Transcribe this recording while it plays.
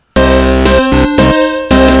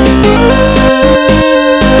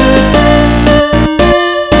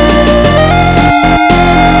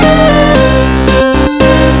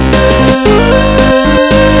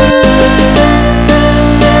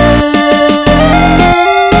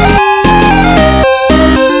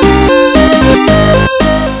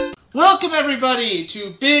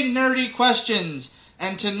everybody, to Big Nerdy Questions.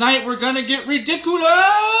 And tonight we're gonna get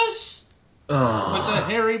ridiculous with the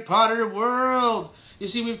Harry Potter world. You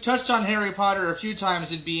see, we've touched on Harry Potter a few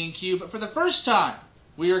times in B&Q, but for the first time,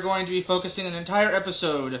 we are going to be focusing an entire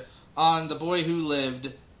episode on the boy who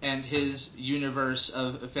lived and his universe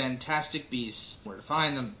of fantastic beasts, where to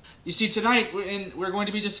find them. You see, tonight we're going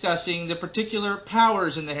to be discussing the particular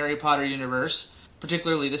powers in the Harry Potter universe,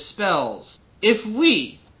 particularly the spells. If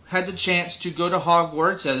we had the chance to go to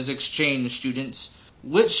Hogwarts as exchange students,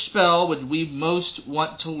 which spell would we most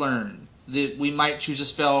want to learn? We might choose a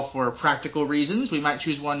spell for practical reasons, we might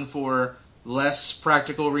choose one for less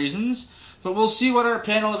practical reasons, but we'll see what our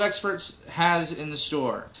panel of experts has in the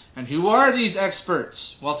store. And who are these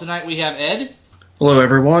experts? Well, tonight we have Ed. Hello,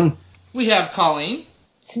 everyone. We have Colleen.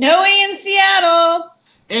 Snowy in Seattle.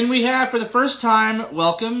 And we have, for the first time,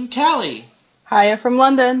 welcome Callie. Hiya from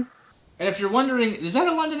London. And if you're wondering, is that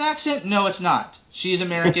a London accent? No, it's not. She's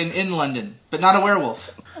American in London, but not a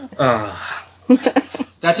werewolf.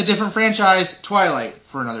 That's a different franchise, Twilight,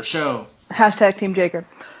 for another show. Hashtag Team Jacob.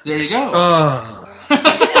 There you go.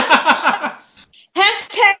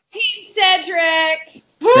 Hashtag Team Cedric.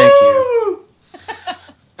 Thank you.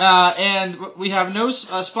 And we have no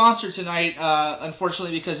sponsor tonight,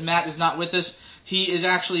 unfortunately, because Matt is not with us. He is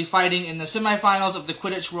actually fighting in the semifinals of the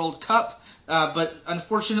Quidditch World Cup, but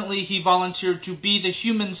unfortunately he volunteered to be the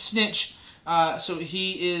human snitch, so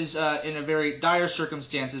he is in a very dire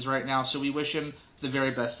circumstances right now, so we wish him the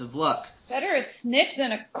very best of luck. Better a snitch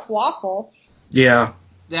than a quaffle. Yeah.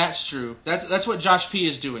 That's true. That's what Josh P.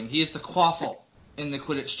 is doing. He is the quaffle in the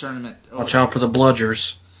Quidditch tournament. Watch out for the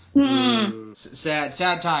bludgers. Ooh,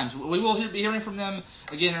 sad times. We will be hearing from them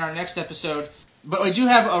again in our next episode. But we do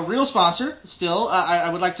have a real sponsor still. I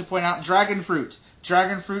would like to point out Dragon Fruit.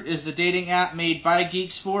 Dragon Fruit is the dating app made by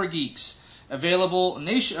geeks for geeks. Available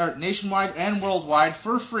nationwide and worldwide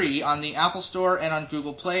for free on the Apple Store and on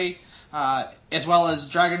Google Play, as well as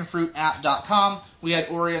dragonfruitapp.com. We had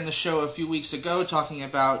Ori on the show a few weeks ago talking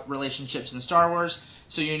about relationships in Star Wars,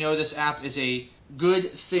 so you know this app is a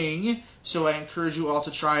good thing. So I encourage you all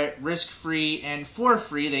to try it risk-free and for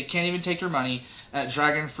free. They can't even take your money at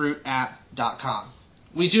dragonfruitapp.com.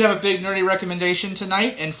 We do have a big nerdy recommendation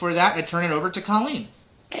tonight, and for that, I turn it over to Colleen.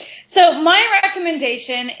 So my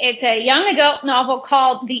recommendation, it's a young adult novel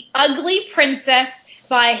called The Ugly Princess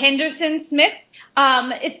by Henderson Smith.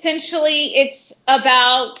 Essentially, it's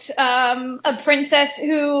about a princess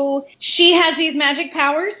who she has these magic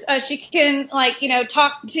powers. She can,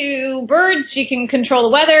 talk to birds. She can control the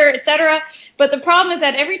weather, etc. But the problem is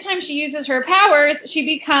that every time she uses her powers, she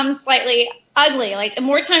becomes slightly ugly. Like, the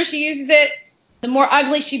more times she uses it, the more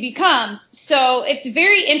ugly she becomes. So it's a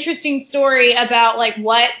very interesting story about,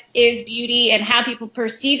 what is beauty and how people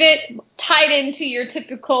perceive it, tied into your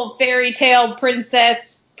typical fairy tale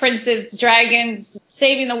princes, dragons,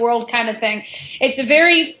 saving the world kind of thing. It's a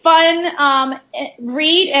very fun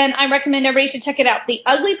read, and I recommend everybody should check it out. The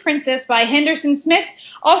Ugly Princess by Henderson Smith,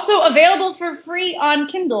 also available for free on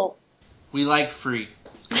Kindle. We like free.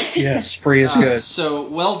 Yes, free is good. So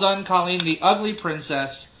well done, Colleen. The Ugly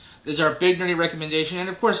Princess is our big nerdy recommendation, and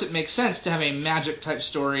of course it makes sense to have a magic-type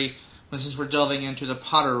story since we're delving into the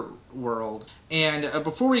Potter world. And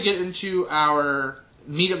before we get into our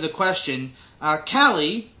meat of the question,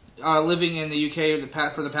 Callie, living in the UK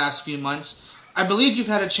for the past few months, I believe you've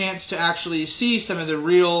had a chance to actually see some of the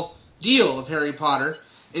real deal of Harry Potter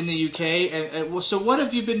in the UK. And so what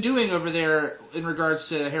have you been doing over there in regards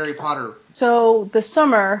to Harry Potter? So this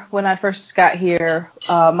summer, when I first got here,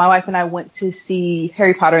 my wife and I went to see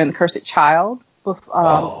Harry Potter and the Cursed Child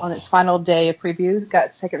on its final day of preview.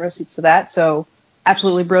 Got second row seats to that. So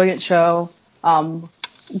absolutely brilliant show.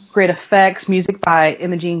 Great effects, music by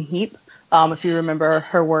Imogen Heap. If you remember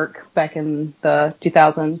her work back in the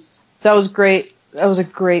 2000s. So that was great. That was a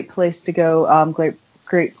great place to go.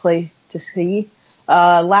 Great play to see.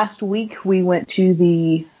 Last week we went to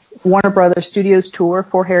the Warner Brothers Studios tour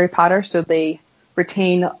for Harry Potter. So they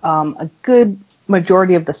retain a good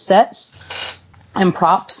majority of the sets and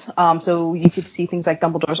props. So you could see things like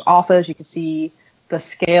Dumbledore's office. You could see the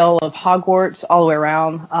scale of Hogwarts all the way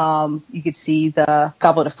around. You could see the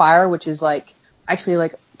Goblet of Fire, which is actually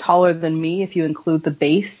taller than me if you include the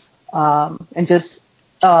base. And just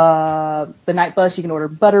the night bus, you can order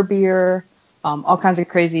butterbeer, all kinds of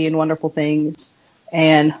crazy and wonderful things.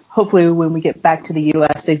 And hopefully when we get back to the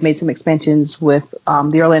U.S., they've made some expansions with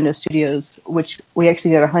the Orlando Studios, which we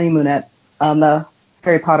actually did our honeymoon at the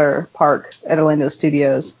Harry Potter park at Orlando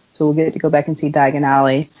Studios. So we'll get to go back and see Diagon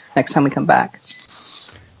Alley next time we come back.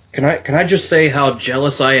 Can I just say how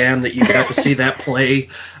jealous I am that you got to see that play?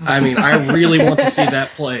 I mean, I really want to see that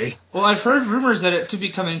play. Well, I've heard rumors that it could be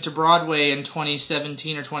coming to Broadway in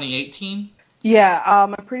 2017 or 2018. Yeah,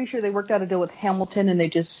 I'm pretty sure they worked out a deal with Hamilton, and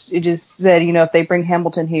it just said, if they bring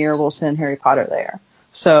Hamilton here, we'll send Harry Potter there.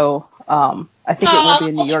 So I think it will be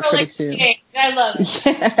in New York pretty soon. I love it.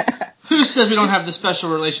 Yeah. Who says we don't have the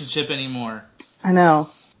special relationship anymore? I know.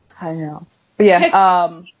 But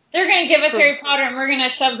yeah, they're going to give us Harry Potter, and we're going to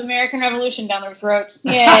shove the American Revolution down their throats.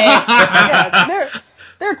 Yay. Yeah,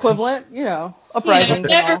 they're equivalent, uprisings.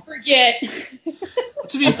 Never forget.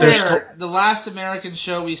 To be fair, the last American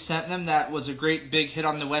show we sent them that was a great big hit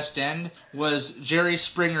on the West End was Jerry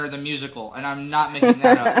Springer the Musical, and I'm not making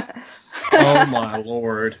that up. Oh my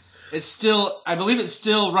lord. I believe it's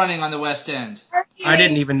still running on the West End. I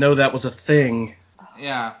didn't even know that was a thing.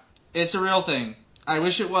 Yeah, it's a real thing. I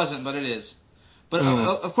wish it wasn't, but it is. But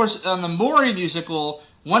of course, on the Maury musical,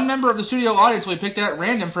 one member of the studio audience will be picked at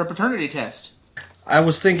random for a paternity test. I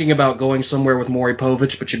was thinking about going somewhere with Maury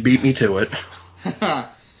Povich, but you beat me to it.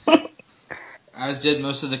 As did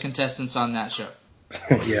most of the contestants on that show.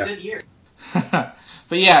 Yeah. Good year.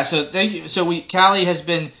 But yeah, so thank you. So Callie has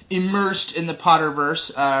been immersed in the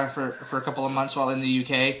Potterverse for a couple of months while in the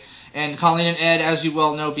UK, and Colleen and Ed, as you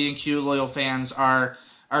well know, B&Q loyal fans, are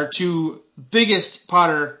our two biggest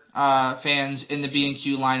Potter fans in the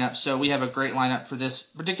B&Q lineup. So we have a great lineup for this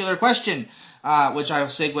particular question, which I'll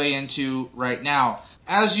segue into right now.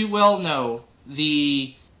 As you well know,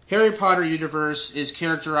 the Harry Potter universe is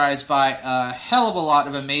characterized by a hell of a lot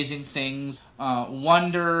of amazing things.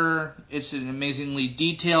 Wonder, it's an amazingly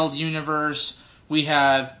detailed universe. We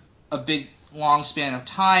have a big, long span of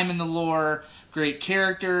time in the lore, great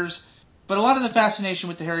characters. But a lot of the fascination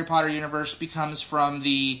with the Harry Potter universe becomes from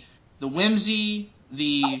the whimsy,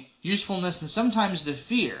 the usefulness, and sometimes the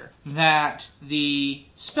fear that the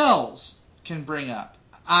spells can bring up.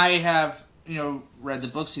 I have read the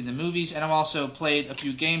books, seen the movies, and I've also played a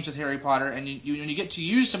few games with Harry Potter, and when you get to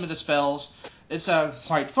use some of the spells, it's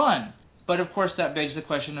quite fun. But of course that begs the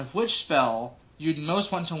question of which spell you'd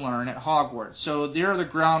most want to learn at Hogwarts. So there are the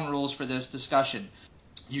ground rules for this discussion.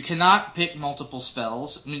 You cannot pick multiple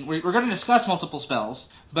spells. I mean, we're going to discuss multiple spells,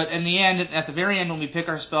 but in the end, at the very end when we pick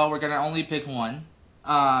our spell, we're going to only pick one.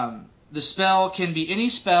 The spell can be any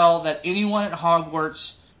spell that anyone at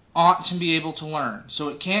Hogwarts ought to be able to learn. So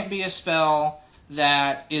it can't be a spell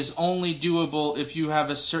that is only doable if you have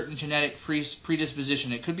a certain genetic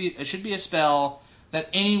predisposition. It should be a spell that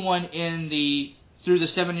anyone through the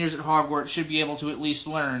 7 years at Hogwarts should be able to at least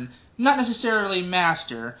learn. Not necessarily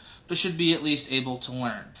master, but should be at least able to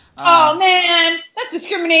learn. Oh man, that's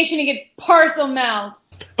discrimination against parcel mouths.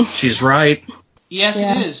 She's right. Yes,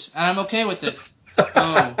 yeah. It is, and I'm okay with it.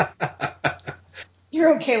 Oh.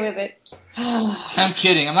 You're okay with it. I'm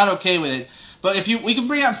kidding. I'm not okay with it. But we can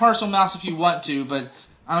bring out Parcel Mouse if you want to, but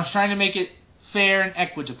I'm trying to make it fair and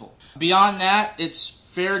equitable. Beyond that, it's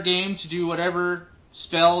fair game to do whatever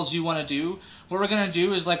spells you want to do. What we're going to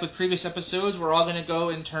do is, like with previous episodes, we're all going to go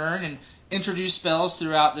in turn and introduce spells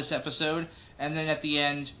throughout this episode, and then at the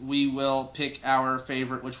end we will pick our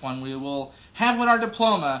favorite, which one we will have on our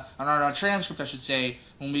diploma, on our transcript I should say,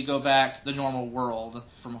 when we go back the normal world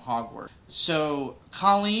from Hogwarts. So,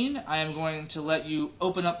 Colleen, I am going to let you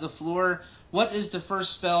open up the floor. What is the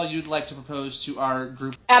first spell you'd like to propose to our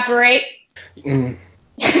group? Apparate. Because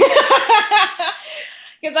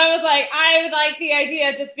I would like the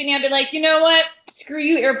idea of just being able to you know what? Screw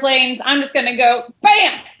you airplanes. I'm just going to go,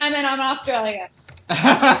 bam! And then I'm Australia.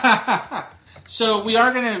 So we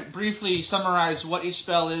are going to briefly summarize what each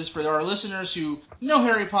spell is for our listeners who know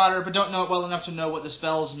Harry Potter but don't know it well enough to know what the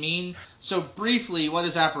spells mean. So briefly, what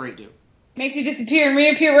does Apparate do? Makes you disappear and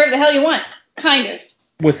reappear wherever the hell you want. Kind of.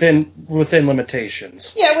 Within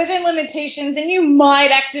limitations. Yeah, within limitations, and you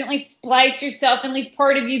might accidentally splice yourself and leave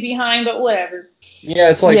part of you behind, but whatever.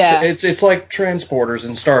 Yeah, it's like it's like transporters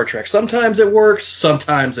in Star Trek. Sometimes it works,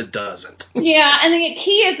 sometimes it doesn't. Yeah, and the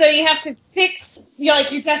key is though you have to fix your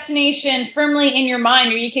destination firmly in your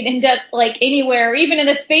mind, or you could end up anywhere, even in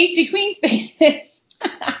the space between spaces.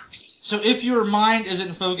 So if your mind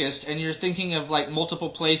isn't focused and you're thinking of multiple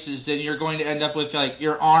places, then you're going to end up with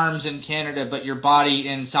your arms in Canada but your body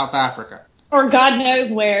in South Africa. Or God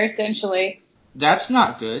knows where, essentially. That's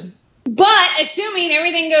not good. But assuming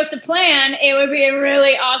everything goes to plan, it would be a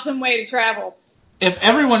really awesome way to travel. If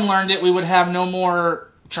everyone learned it, we would have no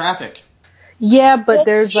more traffic. Yeah, but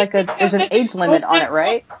there's an age limit on it,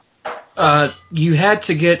 right? You had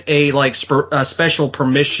to get a special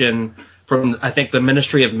permission from, I think, the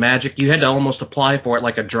Ministry of Magic. You had to almost apply for it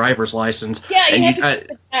like a driver's license. Yeah, you have to take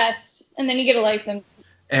the test, and then you get a license.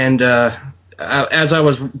 And as I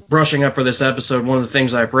was brushing up for this episode, one of the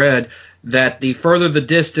things I've read, that the further the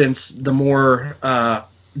distance, the more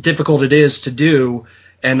difficult it is to do,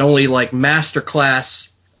 and only like master class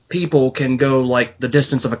people can go like the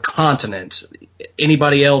distance of a continent.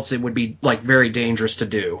 Anybody else, it would be like very dangerous to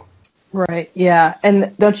do. Right, yeah.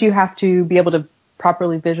 And don't you have to be able to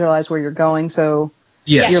properly visualize where you're going, so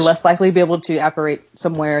Yes. you're less likely to be able to operate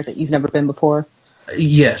somewhere that you've never been before?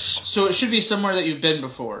 Yes. So it should be somewhere that you've been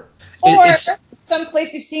before. Or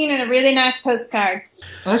someplace you've seen in a really nice postcard.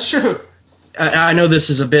 That's true. I know this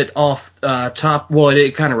is a bit off top. Well,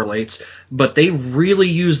 it kind of relates, but they really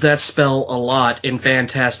use that spell a lot in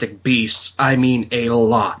Fantastic Beasts. I mean, a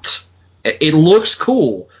lot. It looks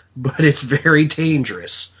cool, but it's very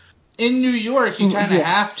dangerous. In New York, you kind of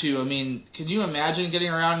have to. I mean, can you imagine getting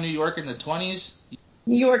around New York in the 20s?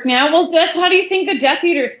 New York now? Well, that's how do you think the Death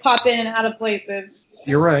Eaters pop in and out of places?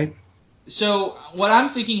 You're right. So what I'm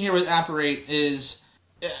thinking here with Apparate is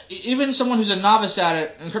even someone who's a novice at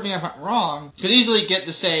it, and correct me if I'm wrong, could easily get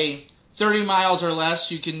to, say, 30 miles or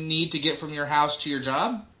less you can need to get from your house to your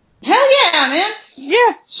job. Hell yeah, man.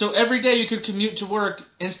 Yeah. So every day you could commute to work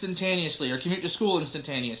instantaneously or commute to school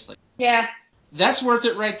instantaneously. Yeah. That's worth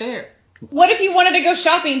it right there. What if you wanted to go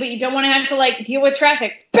shopping, but you don't want to have to, like, deal with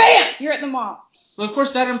traffic? Bam! You're at the mall. Well, of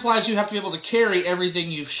course, that implies you have to be able to carry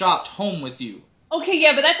everything you've shopped home with you. Okay,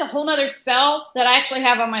 yeah, but that's a whole nother spell that I actually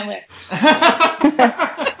have on my list.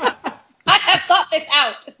 I have thought this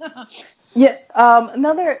out. Yeah,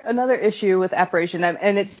 another issue with apparition,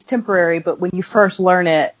 and it's temporary, but when you first learn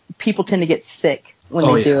it, people tend to get sick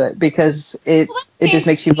when they do it because it just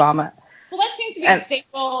makes you vomit. Well, that seems to be a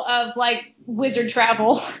staple of, like, wizard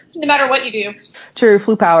travel, no matter what you do. True,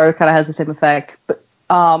 flu power kind of has the same effect, but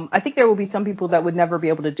I think there will be some people that would never be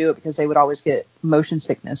able to do it because they would always get motion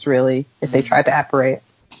sickness, really, if they tried to apparate.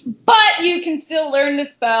 But you can still learn the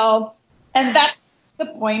spell, and that's the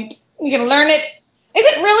point. You can learn it. Is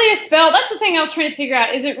it really a spell? That's the thing I was trying to figure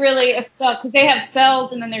out. Is it really a spell? Because they have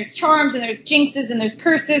spells, and then there's charms, and there's jinxes, and there's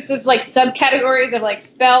curses. There's, like, subcategories of, like,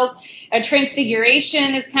 spells.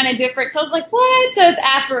 Transfiguration is kind of different. So I was like, what does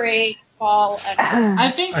apparate fall under?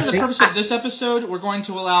 I think for the purpose of this episode, we're going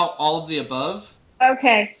to allow all of the above.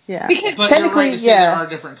 Okay. Yeah. Because but technically, you're right to say there are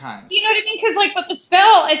different kinds. You know what I mean? Because, like, with the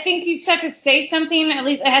spell, I think you just have to say something. At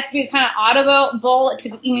least it has to be kind of audible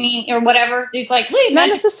to or whatever. There's like, wait, not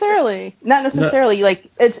necessarily.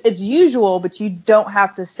 Like it's usual, but you don't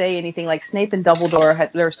have to say anything. Like Snape and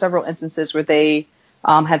Dumbledore, there are several instances where they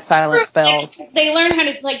had silent spells. They learn how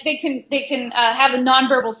to they can have a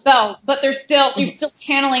nonverbal spells, but you're still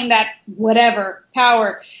channeling that whatever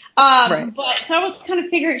power. Right. But so I was kind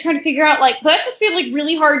of trying to figure out, like, that just feels like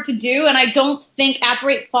really hard to do, and I don't think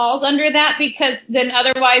apparate falls under that, because then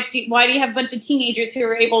otherwise, why do you have a bunch of teenagers who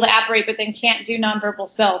are able to apparate but then can't do nonverbal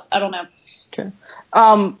spells? I don't know. True.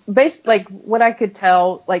 Based, like, what I could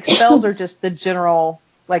tell, like, spells are just the general,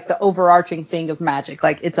 like, the overarching thing of magic.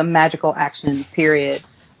 Like, it's a magical action, period.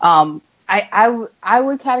 I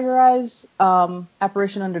would categorize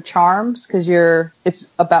apparition under charms because you're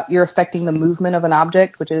affecting the movement of an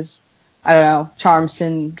object, which is, I don't know, charms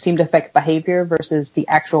seem to affect behavior versus the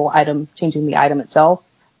actual item changing the item itself.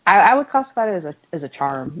 I would classify it as a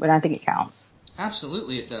charm, but I think it counts.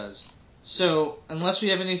 Absolutely, it does. So unless we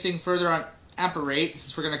have anything further on apparate,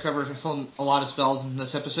 since we're going to cover a lot of spells in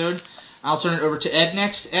this episode, I'll turn it over to Ed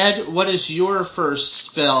next. Ed, what is your first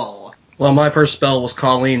spell? Well, my first spell was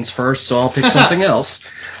Colleen's first, so I'll pick something else.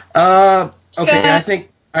 Okay,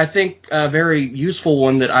 I think a very useful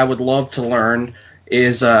one that I would love to learn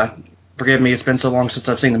is, forgive me, it's been so long since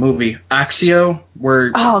I've seen the movie, Accio,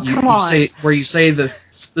 where you say the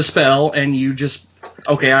spell and you just,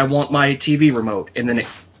 okay, I want my TV remote, and then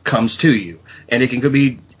it comes to you, and it can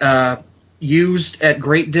be used at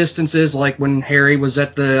great distances, like when Harry was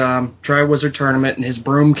at the Triwizard Tournament and his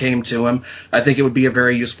broom came to him. I think it would be a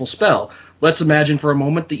very useful spell. Let's imagine for a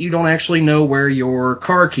moment that you don't actually know where your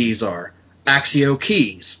car keys are. Accio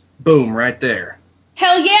keys. Boom, right there.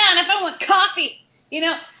 Hell yeah, and if I want coffee,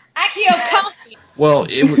 Accio coffee. Well,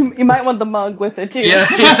 you might want the mug with it, too. Yeah,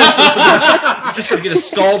 you're just going to get a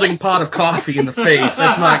scalding pot of coffee in the face.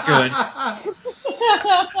 That's not good.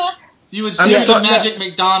 You would sue the Magic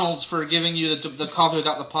McDonald's for giving you the coffee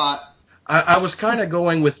without the pot. I was kind of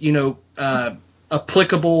going with,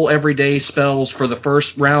 applicable everyday spells for the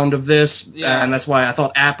first round of this, and that's why I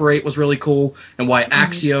thought apparate was really cool, and why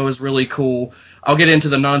Accio is really cool. I'll get into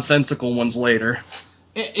the nonsensical ones later.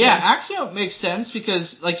 Yeah, Accio makes sense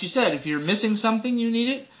because, like you said, if you're missing something, you need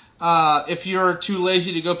it. If you're too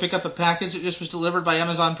lazy to go pick up a package that just was delivered by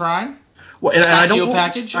Amazon Prime. Well, and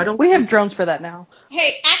package. We have drones for that now.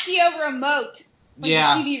 Hey, Accio remote. Like the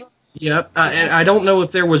TV remote. Yep. And I don't know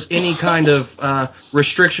if there was any kind of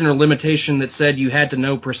restriction or limitation that said you had to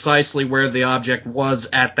know precisely where the object was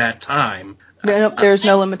at that time. There's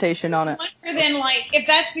no limitation on it. Then, like, if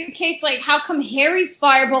that's the case, like, how come Harry's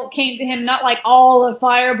firebolt came to him, not like all the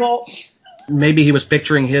firebolts? Maybe he was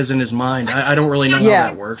picturing his in his mind. I don't really know how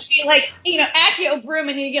that works. Like, Accio broom,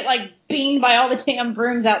 and you get like beamed by all the damn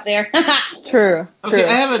brooms out there. True. Okay,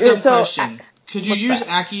 I have a dumb question. Could you use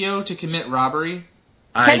Accio to commit robbery?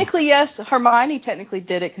 Technically, yes. Hermione technically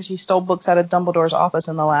did it because she stole books out of Dumbledore's office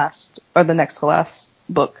in the next to last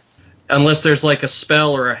book. Unless there's like a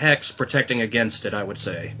spell or a hex protecting against it, I would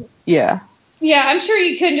say. Yeah. Yeah, I'm sure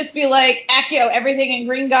you couldn't just be like, Accio, everything in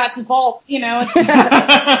Gringotts vault, Yeah.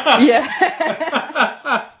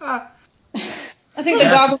 I think the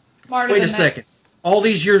goblins are smarter Wait a second. All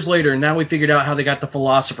these years later, now we figured out how they got the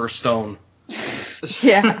Philosopher's Stone.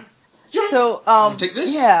 Yeah. So, take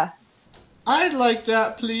this? Yeah. I'd like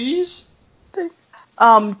that, please.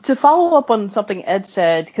 To follow up on something Ed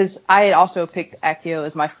said, because I had also picked Accio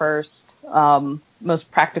as my first,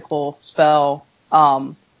 most practical spell.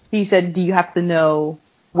 He said, do you have to know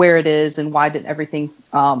where it is and why didn't everything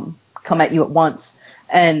come at you at once?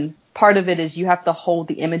 And part of it is you have to hold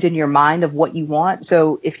the image in your mind of what you want.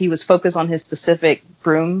 So if he was focused on his specific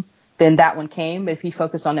broom, then that one came. If he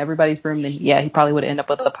focused on everybody's broom, then yeah, he probably would end up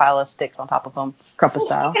with a pile of sticks on top of him, Crumpus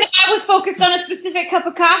style. If I was focused on a specific cup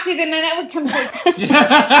of coffee, then that would come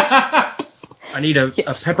I need a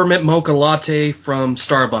peppermint mocha latte from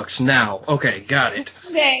Starbucks now. Okay, got it.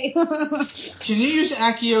 Can you use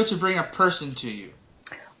Accio to bring a person to you?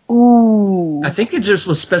 Ooh. I think it just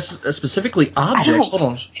was specifically objects. Hold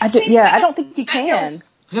on. I don't think you can.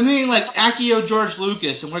 I'm meaning like Accio George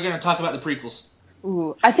Lucas, and we're going to talk about the prequels.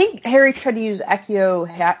 Ooh, I think Harry tried to use Accio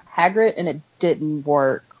Hagrid, and it didn't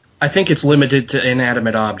work. I think it's limited to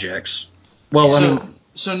inanimate objects. Well,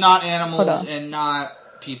 so not animals and not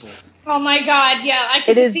people. Oh my God! Yeah, I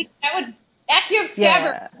can see that would Accio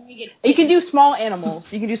Scabbard. Yeah. You can do small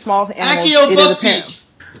animals. Accio Buckbeak.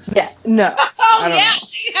 Yeah. No. Oh yeah,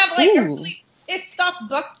 you have like a really pissed off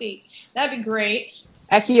Buckbeak. That'd be great.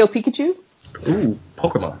 Accio Pikachu. Ooh,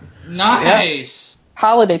 Pokemon. Nice. Yeah.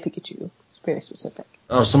 Holiday Pikachu. Very specific.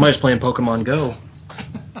 Oh, somebody's playing Pokemon Go.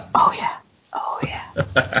 Oh yeah.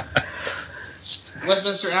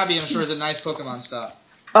 Westminster Abbey, I'm sure, is a nice Pokemon stop.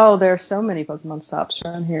 Oh, there are so many Pokemon stops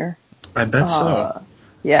around here. I bet so.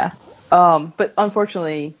 Yeah. But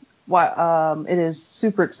unfortunately, it is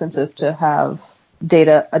super expensive to have a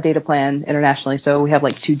data plan internationally, so we have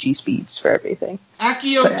like 2G speeds for everything.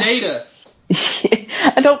 Accio Data.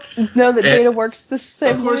 I don't know that data works the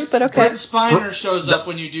same way, but okay. Brent Spiner shows up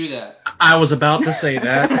when you do that. I was about to say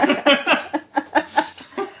that.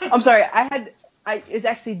 I'm sorry. It's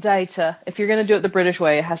actually Data. If you're gonna do it the British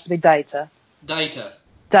way, it has to be Data.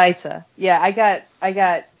 Data. Yeah, I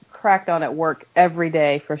got cracked on at work every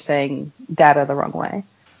day for saying data the wrong way.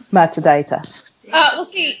 Data. Well,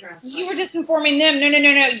 see, you were just informing them.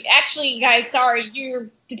 No. Actually, guys, sorry.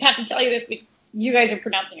 You just have to tell you this. But you guys are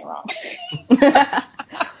pronouncing it wrong.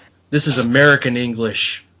 This is American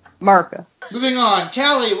English. Marca. Moving on.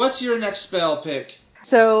 Callie, what's your next spell pick?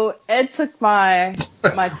 So Ed took my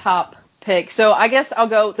top pick. So I guess I'll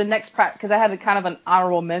go the next because I had kind of an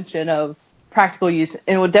honorable mention of practical use, and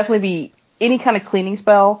it would definitely be any kind of cleaning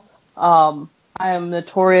spell. I am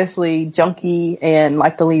notoriously junky and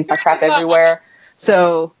like to leave my crap everywhere.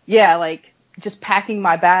 So yeah, like just packing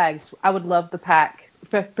my bags. I would love to pack,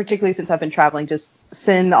 particularly since I've been traveling. Just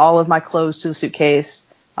send all of my clothes to the suitcase.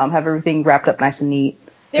 Have everything wrapped up nice and neat,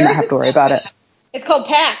 and not have to worry about it. It's called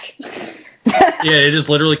pack. Yeah, it is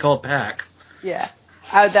literally called pack. Yeah,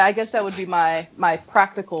 I guess that would be my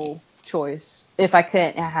practical choice if I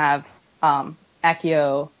couldn't have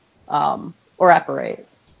Accio or Apparate.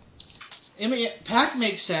 I mean, pack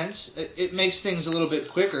makes sense. It makes things a little bit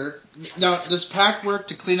quicker. Now, does pack work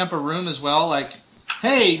to clean up a room as well? Like,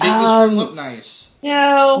 hey, make this room look nice.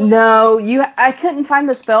 No, I couldn't find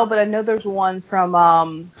the spell, but I know there's one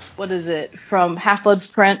from from Half-Blood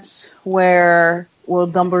Prince where Will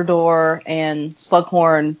Dumbledore and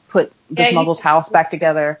Slughorn put the Smuggler's house back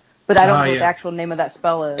together. But I don't know what the actual name of that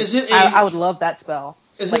spell is. I would love that spell.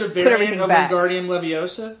 Is it a variant of Wingardium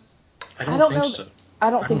Leviosa? I don't think so. I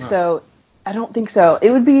don't think so. I don't think so. It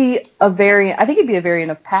would be a variant. I think it'd be a variant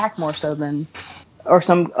of pack more so than, or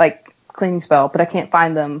some like cleaning spell. But I can't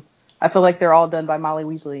find them. I feel like they're all done by Molly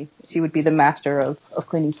Weasley. She would be the master of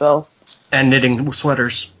cleaning spells. And knitting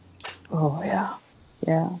sweaters. Oh yeah,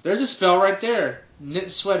 yeah. There's a spell right there.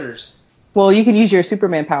 Knit sweaters. Well, you can use your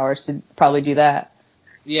Superman powers to probably do that.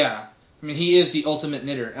 Yeah. I mean, he is the ultimate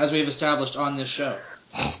knitter, as we have established on this show.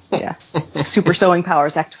 Yeah. Super sewing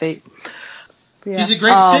powers activate. Yeah. He's a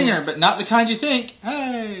great singer, but not the kind you think.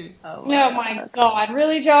 Hey. Oh my god.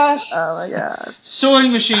 Really, Josh? Oh my god.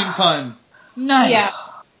 Sewing machine pun. Nice. Yeah.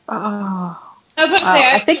 Oh. I was about to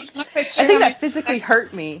say, I think that physically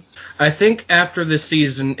hurt me. I think after this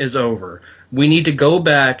season is over, we need to go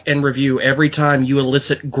back and review every time you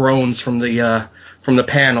elicit groans from the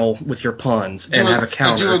panel with your puns and have a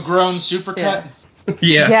counter. Do a groan supercut. Yeah.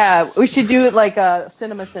 Yes. Yeah, we should do it like a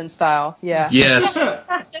CinemaSin style. Yeah. Yes.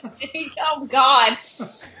 Oh God.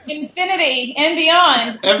 Infinity and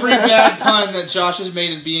beyond. Every bad pun that Josh has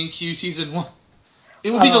made in B&Q season 1.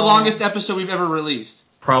 It will be the longest episode we've ever released.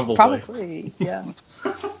 Probably. Yeah.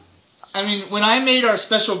 I mean, when I made our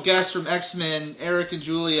special guests from X-Men, Eric and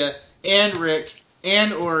Julia, and Rick,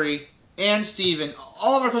 and Ori, and Steven,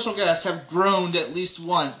 all of our special guests have groaned at least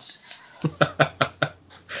once.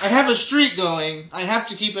 I have a streak going. I have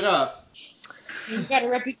to keep it up. You've got a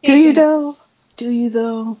reputation. Do you though? Do you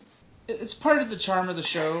though? It's part of the charm of the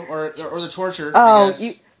show, or the torture. Oh, I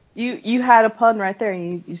guess. you had a pun right there.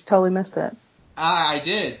 And you just totally missed it. I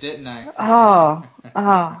did, didn't I?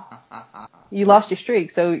 Oh. You lost your streak,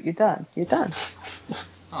 so you're done. You're done.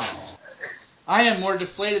 Oh. I am more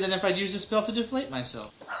deflated than if I'd used a spell to deflate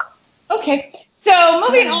myself. Okay, so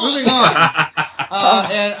moving on.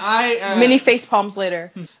 And I many face palms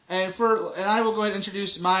later. And I will go ahead and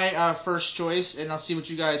introduce my first choice, and I'll see what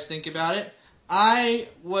you guys think about it. I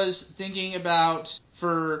was thinking about,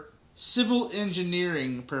 for civil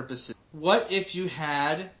engineering purposes, what if you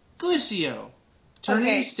had Glicio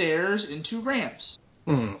turning stairs into ramps?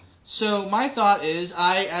 So my thought is,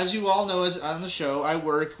 as you all know, on the show, I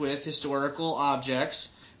work with historical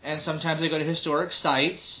objects, and sometimes I go to historic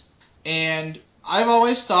sites. And I've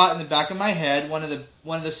always thought in the back of my head, one of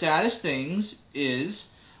the saddest things is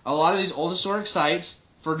a lot of these old historic sites,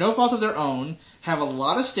 for no fault of their own, have a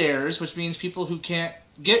lot of stairs, which means people who can't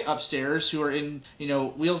get upstairs, who are in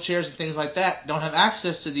wheelchairs and things like that, don't have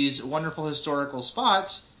access to these wonderful historical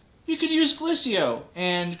spots. You could use Glicio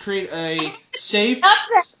and create a safe.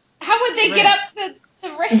 How would they get up the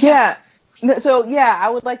ramp? Yeah. So I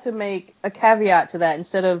would like to make a caveat to that.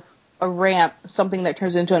 Instead of a ramp, something that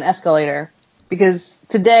turns into an escalator. Because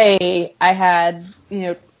today I had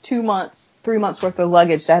 3 months worth of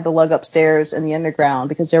luggage that I had to lug upstairs in the underground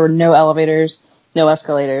because there were no elevators, no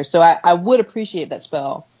escalators. So I would appreciate that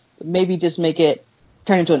spell. But maybe just make it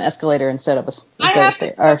turn into an escalator instead of a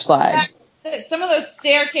slide. Some of those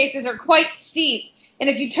staircases are quite steep, and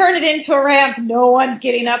if you turn it into a ramp, no one's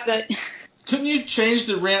getting up it. Couldn't you change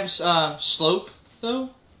the ramp's slope, though?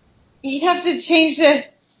 You'd have to change the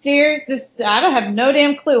stairs. I don't have no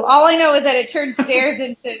damn clue. All I know is that it turns stairs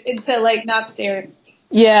into like not stairs.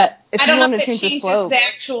 Yeah, if I you don't know want if to it change the changes slope. the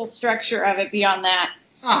actual structure of it beyond that.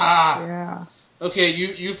 Yeah. Okay,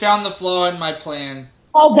 you found the flaw in my plan.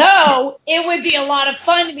 Although, it would be a lot of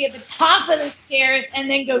fun to be at the top of the stairs and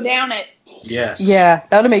then go down it. Yes. Yeah,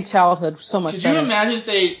 that would make childhood so much better. Could you imagine if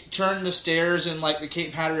they turned the stairs in like the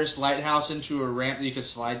Cape Hatteras Lighthouse into a ramp that you could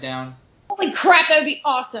slide down? Holy crap, that would be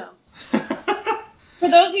awesome. For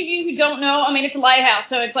those of you who don't know, I mean, it's a lighthouse,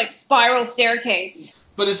 so it's like spiral staircase.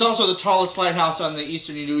 But it's also the tallest lighthouse on the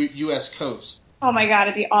eastern U.S. coast. Oh my god,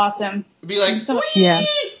 it'd be awesome. It'd be like, yeah.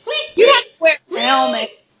 You have to wear a helmet,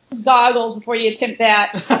 goggles before you attempt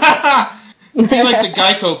that. It'd be like the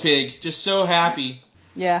Geico pig, just so happy.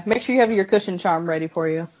 Yeah, make sure you have your cushion charm ready for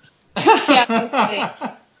you. Yeah,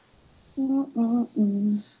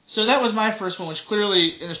 So that was my first one, which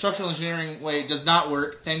clearly, in a structural engineering way, does not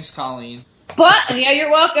work. Thanks, Colleen. But, yeah,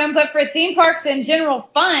 you're welcome. But for theme parks and general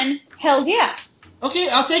fun, hell yeah. Okay,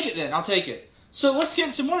 I'll take it then. I'll take it. So let's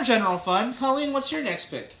get some more general fun. Colleen, what's your next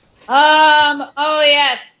pick? Oh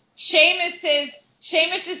yes.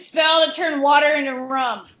 Seamus's spell to turn water into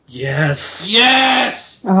rum. Yes.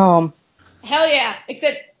 Yes! Hell yeah.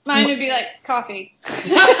 Except mine would be like coffee.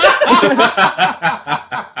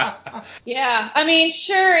 Yeah. I mean,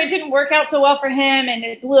 sure, it didn't work out so well for him and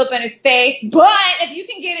it blew up in his face, but if you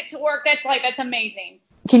can get it to work, that's amazing.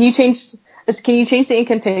 Can you change the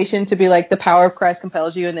incantation to be like the power of Christ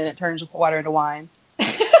compels you and then it turns water into wine?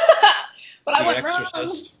 But I want rum.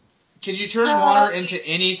 Can you turn water into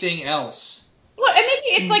anything else? Well, and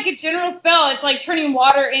maybe it's like a general spell. It's like turning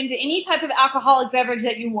water into any type of alcoholic beverage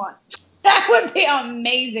that you want. That would be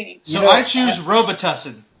amazing. So I choose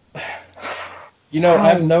Robitussin.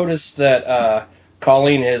 I've noticed that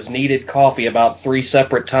Colleen has needed coffee about 3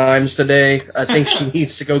 separate times today. I think she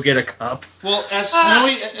needs to go get a cup. Well,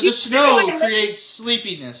 the snow creates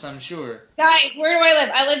sleepiness, I'm sure. Guys, where do I live?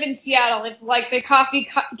 I live in Seattle. It's like the coffee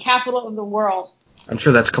capital of the world. I'm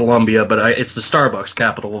sure that's Colombia, but it's the Starbucks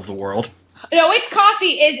capital of the world. No, it's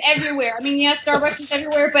coffee is everywhere. I mean, yes, Starbucks is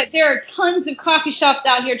everywhere, but there are tons of coffee shops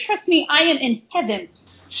out here. Trust me, I am in heaven.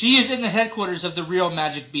 She is in the headquarters of the real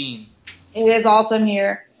Magic Bean. It is awesome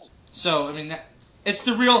here. So, I mean, it's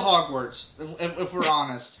the real Hogwarts, if we're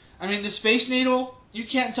honest. I mean, the Space Needle, you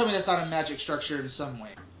can't tell me that's not a magic structure in some way.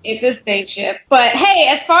 It's a spaceship. But, hey,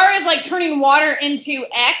 as far as, like, turning water into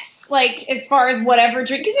X, like, as far as whatever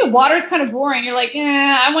drink, because, water's kind of boring. You're like,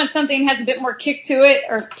 I want something that has a bit more kick to it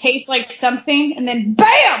or tastes like something. And then,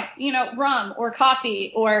 bam, rum or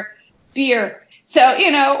coffee or beer. So,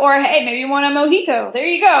 or, hey, maybe you want a mojito. There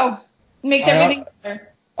you go. It makes everything better.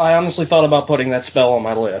 I honestly thought about putting that spell on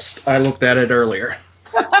my list. I looked at it earlier.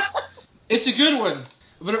 It's a good one.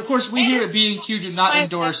 But, of course, we here at B&Q do not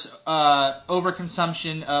endorse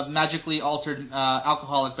overconsumption of magically altered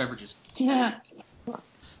alcoholic beverages. Yeah.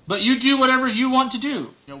 But you do whatever you want to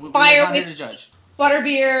do. We're not here to judge.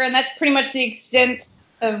 Butterbeer, and that's pretty much the extent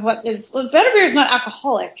of what is... Well, butterbeer is not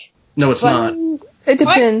alcoholic. No, it's not. It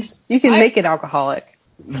depends. You can make it alcoholic.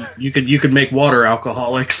 You could make water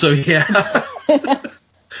alcoholic, so yeah.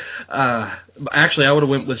 Actually, I would have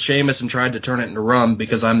went with Seamus and tried to turn it into rum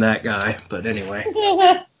because I'm that guy. But anyway.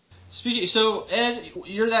 So Ed,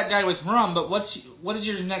 you're that guy with rum. But what is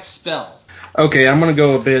your next spell? Okay, I'm gonna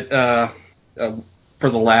go a bit for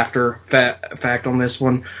the laughter fact on this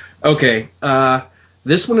one. Okay,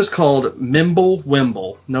 this one is called Mimble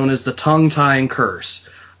Wimble, known as the tongue-tying curse.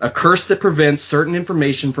 A curse that prevents certain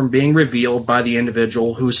information from being revealed by the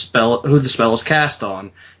individual who the spell is cast on.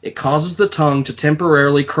 It causes the tongue to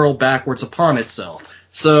temporarily curl backwards upon itself.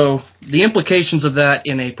 So the implications of that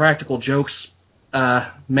in a practical jokes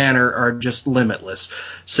manner are just limitless.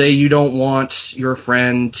 Say you don't want your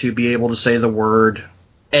friend to be able to say the word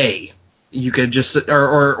A. You could just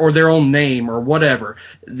or their own name or whatever.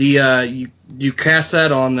 You cast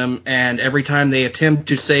that on them, and every time they attempt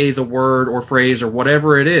to say the word or phrase or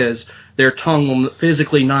whatever it is, their tongue will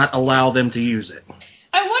physically not allow them to use it.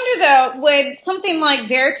 I wonder though, would something like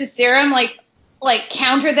Veritaserum like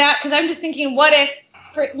counter that? Because I'm just thinking, what if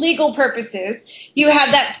for legal purposes you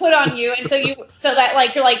had that put on you, and so that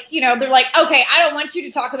like you're like they're like, okay, I don't want you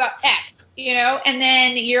to talk about X. And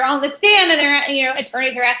then you're on the stand and they're,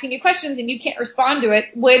 attorneys are asking you questions and you can't respond to it.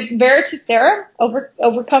 Would Veritaserum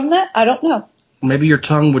overcome that? I don't know. Maybe your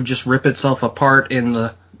tongue would just rip itself apart in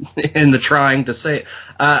the trying to say it.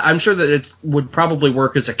 I'm sure that it would probably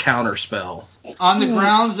work as a counter spell. On the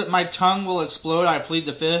grounds that my tongue will explode, I plead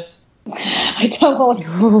the fifth. My tongue will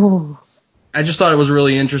explode. I just thought it was a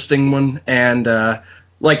really interesting one. And,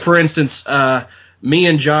 like, for instance, me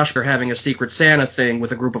and Josh are having a Secret Santa thing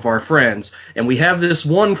with a group of our friends, and we have this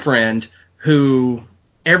one friend who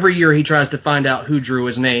every year he tries to find out who drew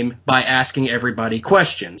his name by asking everybody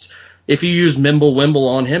questions. If you use Mimble Wimble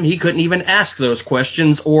on him, he couldn't even ask those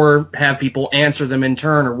questions or have people answer them in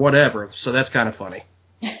turn or whatever, so that's kind of funny.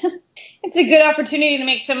 It's a good opportunity to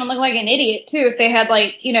make someone look like an idiot, too, if they had,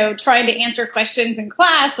 trying to answer questions in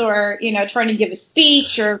class or, trying to give a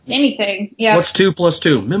speech or anything. Yeah. What's 2 plus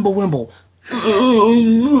 2? Mimble Wimble.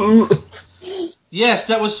 Yes,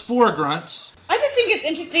 that was 4 grunts. I just think it's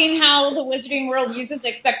interesting how the Wizarding World uses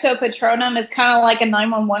Expecto Patronum as kind of like a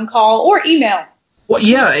 911 call or email. Well,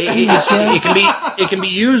 yeah, it can be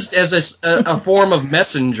used as a form of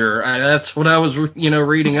messenger. That's what I was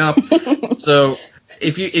reading up. So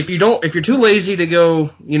if you're too lazy to go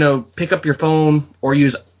pick up your phone or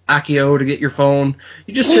use Accio to get your phone,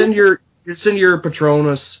 you just send your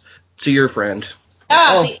Patronus to your friend.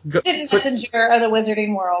 The messenger of the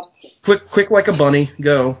Wizarding World. Quick like a bunny,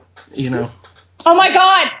 go, Oh my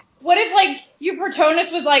God! What if your Patronus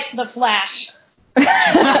was like the Flash?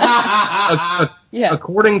 Yeah.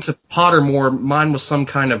 According to Pottermore, mine was some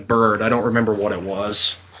kind of bird. I don't remember what it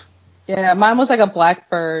was. Yeah, mine was like a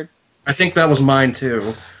blackbird. I think that was mine too.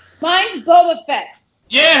 Mine's Boba Fett.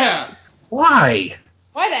 Yeah! Why?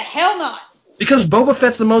 Why the hell not? Because Boba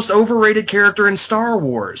Fett's the most overrated character in Star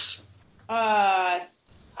Wars.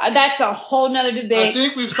 That's a whole nother debate. I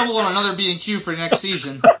think we've stumbled on another B&Q for next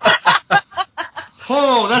season.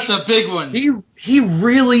 Oh, that's a big one. He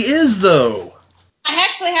really is, though. I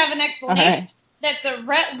actually have an explanation that's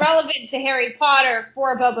relevant to Harry Potter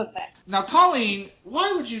for Boba Fett. Now, Colleen,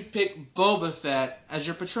 why would you pick Boba Fett as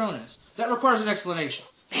your Patronus? That requires an explanation.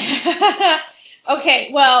 Okay,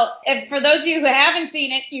 well, if for those of you who haven't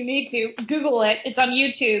seen it, you need to Google it. It's on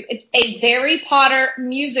YouTube. It's a Harry Potter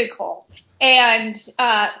musical. And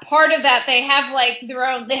part of that, they have their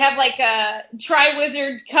own. They have a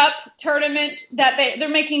Triwizard Cup tournament that they're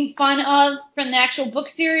making fun of from the actual book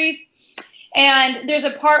series. And there's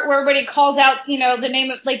a part where everybody calls out, the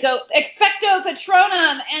name of, like, go, Expecto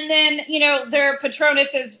Patronum, and then, their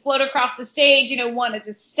Patronuses float across the stage. One is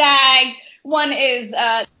a stag, one is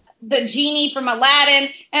the genie from Aladdin,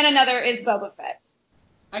 and another is Boba Fett.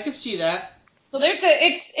 I can see that. So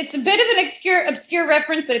it's a bit of an obscure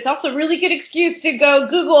reference, but it's also a really good excuse to go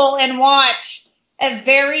Google and watch a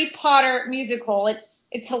Harry Potter musical. It's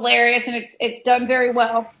hilarious, and it's done very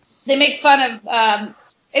well. They make fun of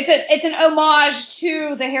it's an homage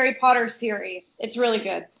to the Harry Potter series. It's really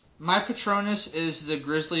good. My Patronus is the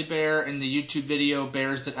grizzly bear in the YouTube video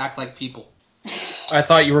Bears That Act Like People. I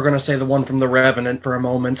thought you were going to say the one from The Revenant for a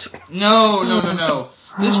moment. No.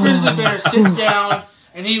 This grizzly bear sits down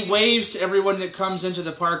and he waves to everyone that comes into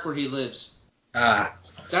the park where he lives. Ah.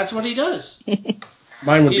 That's what he does.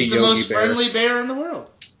 Mine would be Yogi Bear. He's the most friendly bear in the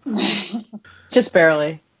world. Just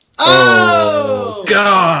barely. Oh!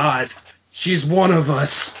 God! She's one of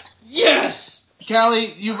us. Yes!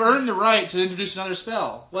 Callie, you've earned the right to introduce another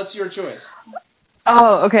spell. What's your choice?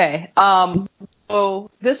 Oh, okay. So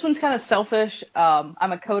this one's kind of selfish. I'm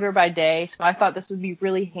a coder by day, so I thought this would be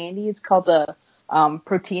really handy. It's called the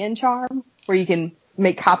Protean Charm, where you can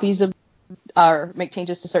make copies of, or make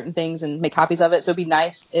changes to certain things and make copies of it. So it'd be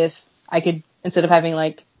nice if I could, instead of having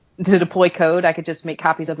like to deploy code, I could just make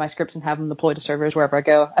copies of my scripts and have them deployed to servers wherever I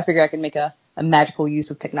go. I figure I can make a magical use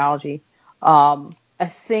of technology. I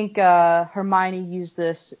think Hermione used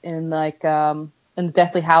this in in the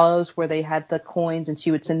Deathly Hallows, where they had the coins and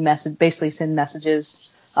she would send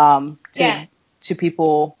messages to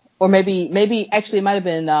people, or maybe actually it might have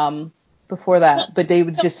been before that, but they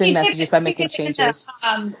would just send messages by making changes.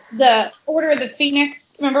 The Order of the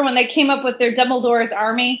Phoenix, remember when they came up with their Dumbledore's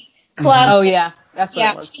Army Club? Oh yeah, that's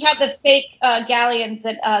what it was. She had the fake galleons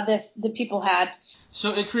that the people had.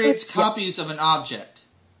 So it creates copies of an object.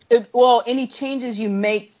 Any changes you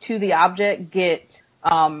make to the object get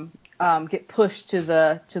pushed to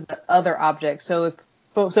the other object. So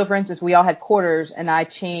for instance, we all had quarters, and I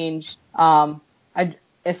changed.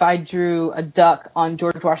 If I drew a duck on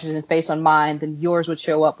George Washington's face on mine, then yours would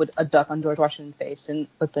show up with a duck on George Washington's face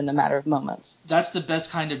within a matter of moments. That's the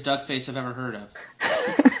best kind of duck face I've ever heard of.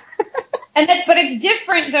 But it's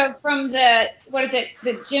different though from the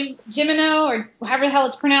Gimino, or however the hell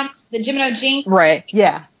it's pronounced, the Gimino Jinx. Right.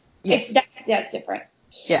 Yeah. Yes. It's different.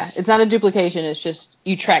 Yeah, it's not a duplication. It's just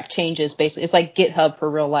you track changes. Basically, it's like GitHub for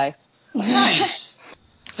real life. Nice.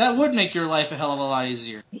 That would make your life a hell of a lot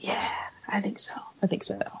easier. Yeah, I think so.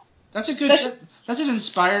 That's a good. That's an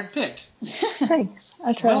inspired pick. Thanks.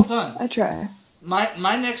 I try. Well done. I try.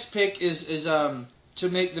 My next pick is to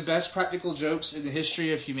make the best practical jokes in the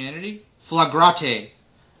history of humanity. Flagrate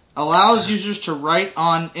allows users to write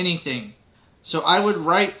on anything. So I would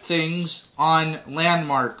write things on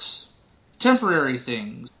landmarks, temporary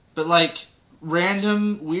things, but like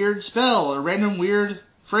random weird spell or random weird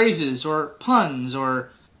phrases or puns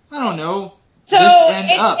or I don't know. So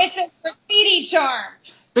it's a graffiti charm.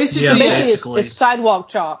 Basically, it's sidewalk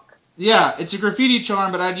chalk. Yeah, it's a graffiti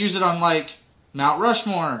charm, but I'd use it on like Mount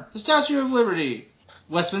Rushmore, the Statue of Liberty,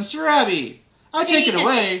 Westminster Abbey. I'd take it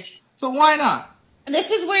away, but why not?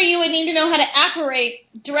 This is where you would need to know how to apparate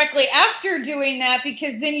directly after doing that,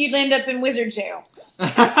 because then you'd end up in wizard jail.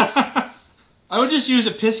 I would just use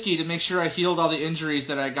a pisky to make sure I healed all the injuries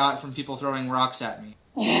that I got from people throwing rocks at me.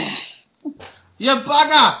 Ya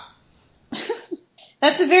bugger!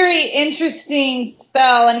 That's a very interesting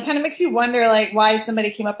spell, and it kind of makes you wonder, like, why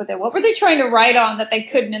somebody came up with it. What were they trying to write on that they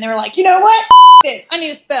couldn't? And they were like, you know what? This. I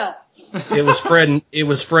need a spell. It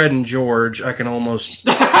was Fred and George. I can almost.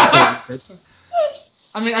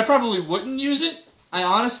 I mean, I probably wouldn't use it.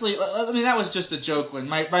 That was just a joke one.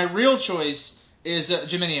 My real choice is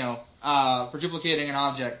Geminio for duplicating an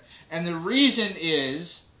object. And the reason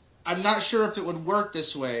is, I'm not sure if it would work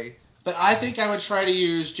this way, but I think I would try to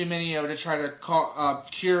use Geminio to try to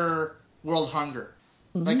cure world hunger.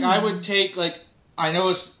 Mm-hmm. Like, I would take, I know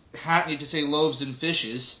it's hackney to say loaves and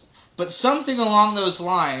fishes, but something along those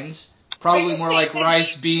lines, probably more like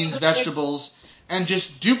rice, beans, vegetables, and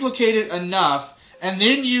just duplicate it enough, and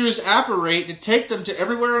then use Apparate to take them to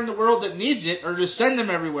everywhere in the world that needs it, or just send them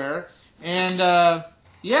everywhere. And,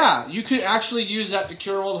 you could actually use that to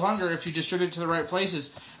cure world hunger if you distribute it to the right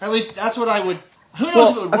places. Or at least that's what I would... Who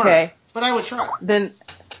knows if it would work, but I would try. Then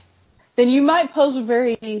you might pose a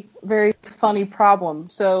very, very funny problem.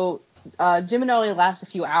 So, Gemini only lasts a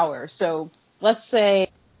few hours. So, let's say,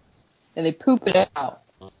 and they poop it out,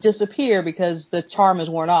 disappear because the charm is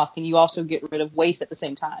worn off, and you also get rid of waste at the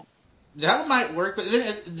same time. That might work, but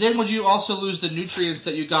then would you also lose the nutrients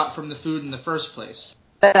that you got from the food in the first place?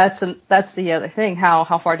 That's the other thing. How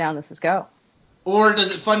far down does this go? Or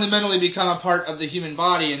does it fundamentally become a part of the human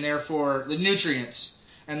body and therefore the nutrients,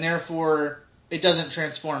 and therefore it doesn't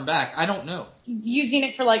transform back? I don't know. Using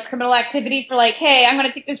it for like criminal activity, for like, hey, I'm going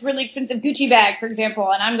to take this really expensive Gucci bag, for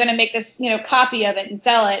example, and I'm going to make this, copy of it and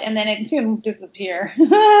sell it, and then it can disappear.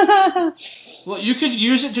 Well, you could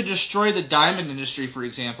use it to destroy the diamond industry, for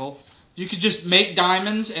example. You could just make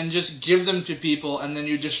diamonds and just give them to people, and then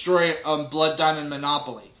you destroy a blood diamond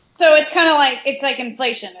monopoly. So it's kind of like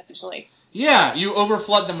inflation, essentially. Yeah, you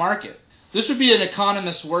overflood the market. This would be an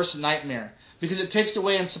economist's worst nightmare because it takes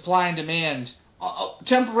away in supply and demand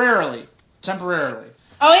temporarily.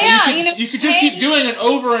 Oh yeah, you could just keep doing it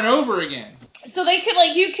over and over again. So they could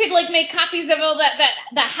you could make copies of all that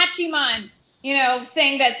the Hachiman,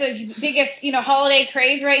 thing that's the biggest holiday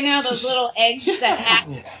craze right now. Those little eggs that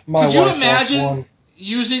hatch. Could you imagine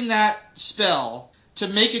using that spell to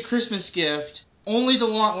make a Christmas gift? Only to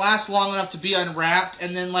last long enough to be unwrapped,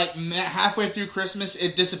 and then halfway through Christmas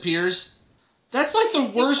it disappears. That's like the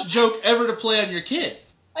worst joke ever to play on your kid.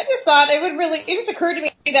 I just thought it just occurred to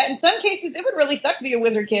me that in some cases it would really suck to be a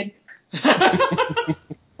wizard kid.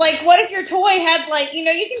 What if your toy had you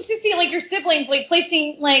can just see your siblings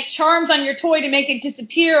placing charms on your toy to make it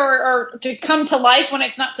disappear or to come to life when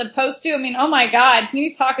it's not supposed to. I mean, oh my God, can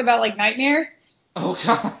you talk about nightmares? Oh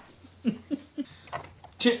God.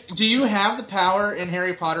 Do you have the power in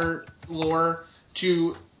Harry Potter lore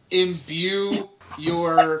to imbue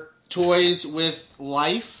your toys with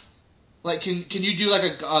life? Can you do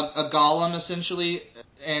a golem essentially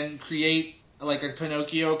and create a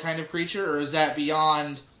Pinocchio kind of creature, or is that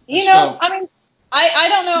beyond the scope? I mean, I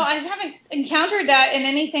don't know. I haven't encountered that in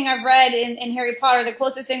anything I've read in Harry Potter. The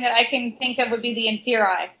closest thing that I can think of would be the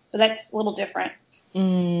Inferi, but that's a little different.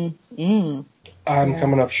 I'm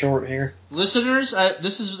coming up short here. Listeners,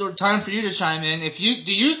 this is the time for you to chime in.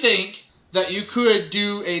 Do you think that you could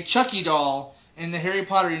do a Chucky doll in the Harry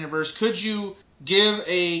Potter universe? Could you give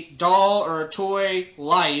a doll or a toy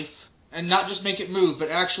life and not just make it move, but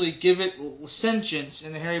actually give it sentience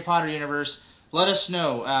in the Harry Potter universe? Let us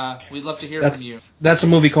know. We'd love to hear from you. That's a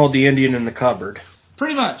movie called The Indian in the Cupboard.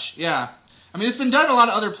 Pretty much, yeah. I mean, it's been done in a lot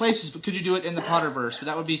of other places, but could you do it in the Potterverse? But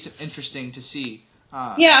that would be interesting to see.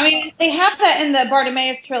 Yeah, I mean, they have that in the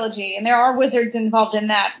Bartimaeus trilogy, and there are wizards involved in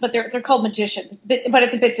that, but they're called magicians. But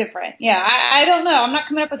it's a bit different. Yeah, I don't know. I'm not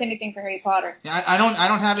coming up with anything for Harry Potter. Yeah, I don't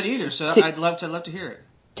have it either. So I'd love to hear it.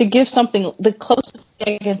 To give something, the closest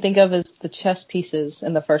thing I can think of is the chess pieces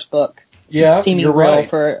in the first book. Yeah, seeming you're real right.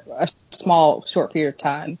 for a short period of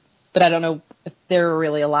time, but I don't know if they're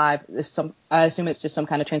really alive. I assume it's just some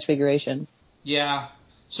kind of transfiguration. Yeah.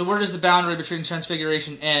 So where does the boundary between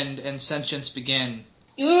transfiguration end and sentience begin?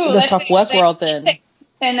 Ooh, let's talk Westworld then.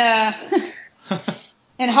 And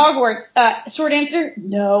Hogwarts. Short answer,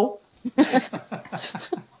 no.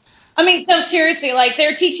 I mean, no, seriously,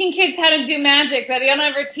 they're teaching kids how to do magic, but they don't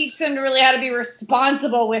ever teach them to really how to be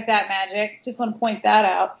responsible with that magic. Just want to point that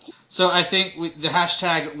out. So I think the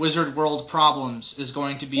hashtag Wizard World Problems is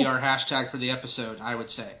going to be our hashtag for the episode, I would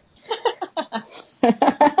say.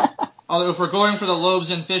 Although if we're going for the loaves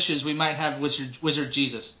and fishes, we might have Wizard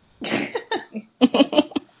Jesus.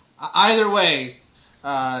 Either way,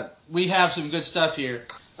 we have some good stuff here.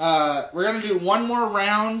 We're going to do one more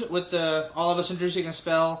round with all of us introducing a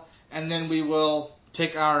spell, and then we will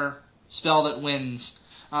pick our spell that wins.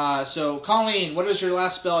 So, Colleen, what is your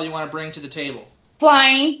last spell you want to bring to the table?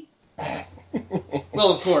 Flying.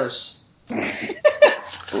 Well, of course. A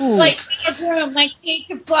broom. Snake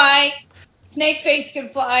can fly. Snakeface can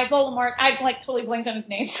fly. Voldemort. I totally blinked on his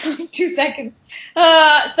name for 2 seconds.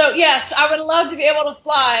 So yes, I would love to be able to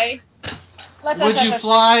fly. Would you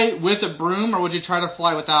fly with a broom, or would you try to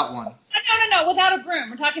fly without one? No, without a broom.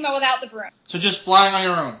 We're talking about without the broom. So just flying on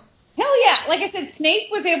your own? Hell yeah. Like I said, Snape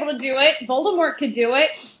was able to do it. Voldemort could do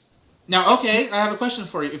it. Now, okay, I have a question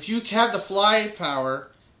for you. If you had the fly power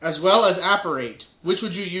as well as apparate, which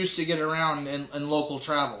would you use to get around in local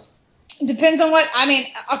travel? Depends on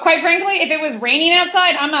quite frankly, if it was raining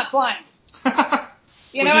outside, I'm not flying.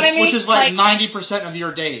 You know what I mean? Which is 90% of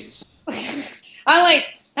your days. I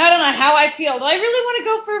don't know how I feel. Do I really want to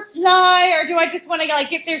go for a fly, or do I just want to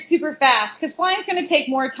get there super fast? Because flying's going to take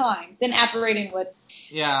more time than apparating would.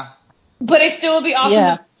 Yeah. But it still would be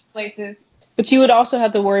awesome in places. But you would also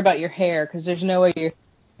have to worry about your hair, because there's no way you're in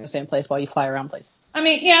the same place while you fly around places. I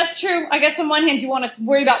mean, yeah, it's true. I guess on one hand, do you want to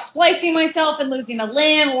worry about splicing myself and losing a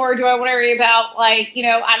limb, or do I worry about,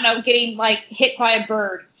 getting, hit by a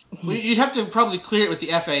bird? Well, you'd have to probably clear it with the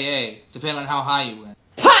FAA, depending on how high you went.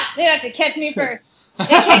 Ha! They'd have to catch me first. They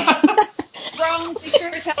can't. Wrong. They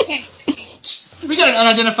sure as hell can't. We got an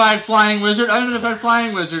unidentified flying wizard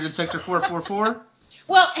in Sector 444.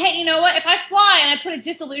 Well, hey, you know what? If I fly and I put a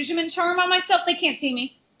disillusionment charm on myself, they can't see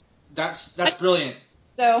me. That's brilliant.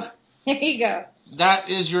 So, there you go. That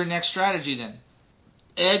is your next strategy then.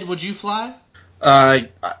 Ed, would you fly?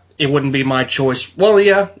 It wouldn't be my choice. Well,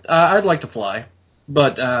 yeah, I'd like to fly,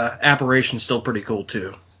 but apparition's still pretty cool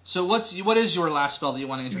too. So what is your last spell that you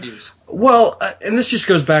want to introduce? Well, and this just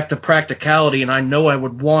goes back to practicality, and I know I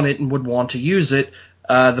would want it and would want to use it.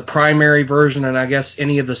 The primary version, and I guess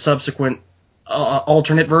any of the subsequent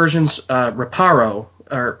alternate versions, Reparo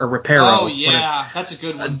or Reparo. Oh yeah, that's a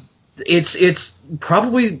good one. It's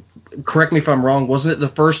probably, correct me if I'm wrong, wasn't it the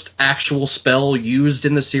first actual spell used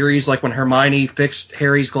in the series, like when Hermione fixed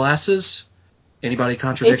Harry's glasses? Anybody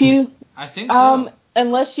contradict me? I think so.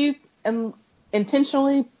 Unless you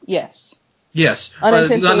intentionally, yes. Yes,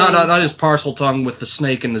 Unintentionally. not his parcel tongue with the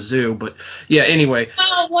snake in the zoo, but yeah. Anyway.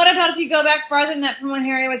 Oh, what about if you go back farther than that from when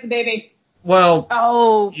Harry was a baby?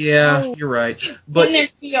 Well. Yeah, you're right. But then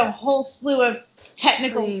there'd be a whole slew of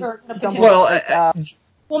technical. Well,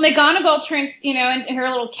 McGonagall into her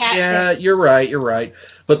little cat. Yeah, thing. you're right.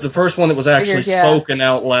 But the first one that was actually spoken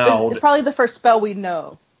out loud. It's probably the first spell we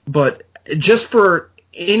know. But just for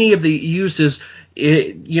any of the uses,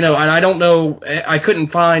 and I don't know, I couldn't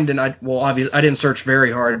find, obviously I didn't search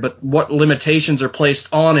very hard, but what limitations are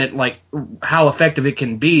placed on it, like how effective it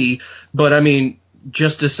can be. But I mean,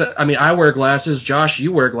 I wear glasses. Josh,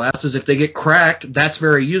 you wear glasses. If they get cracked, that's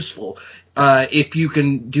very useful. If you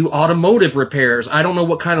can do automotive repairs, I don't know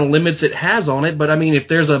what kind of limits it has on it, but I mean, if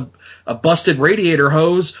there's a busted radiator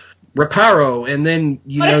hose, Reparo, and then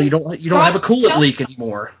you don't have a coolant leak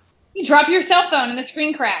anymore. You drop your cell phone and the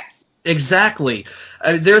screen cracks. Exactly.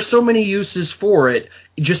 There's so many uses for it,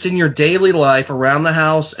 just in your daily life, around the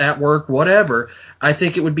house, at work, whatever. I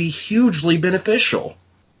think it would be hugely beneficial.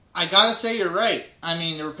 I gotta say you're right. I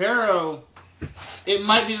mean, the Reparo, it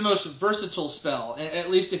might be the most versatile spell. At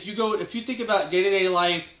least if you think about day-to-day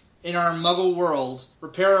life in our Muggle world,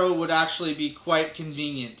 Reparo would actually be quite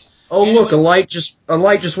convenient. Oh, and look, a light just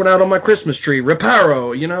went out on my Christmas tree.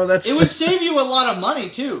 Reparo, It would save you a lot of money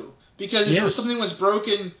too, because if something was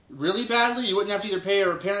broken really badly, you wouldn't have to either pay a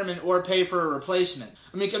repairman or pay for a replacement.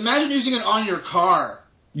 I mean, imagine using it on your car.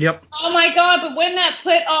 Yep. Oh my God! But wouldn't that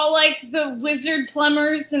put all the wizard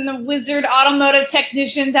plumbers and the wizard automotive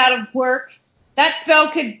technicians out of work? That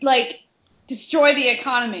spell could destroy the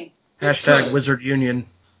economy. # Wizard Union.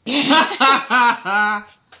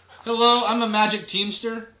 Hello, I'm a magic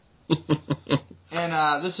teamster,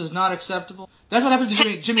 and this is not acceptable. That's what happened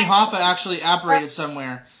to Jimmy Hoffa. Actually, apparated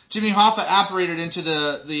somewhere. Jimmy Hoffa apparated into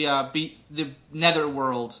the nether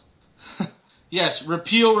world. Yes,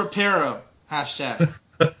 repeal Reparo. #.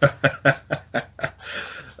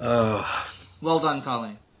 Well done,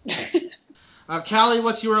 Colleen. Callie,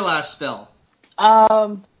 what's your last spell?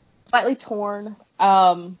 Slightly torn.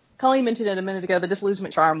 Colleen mentioned it a minute ago. The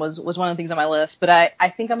disillusionment charm was one of the things on my list, but I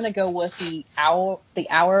think I'm going to go with the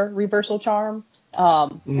hour reversal charm,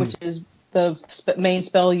 which is the main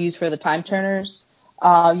spell used for the time turners.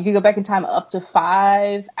 You can go back in time up to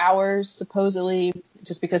 5 hours, supposedly,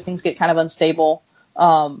 just because things get kind of unstable.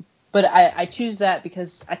 But I choose that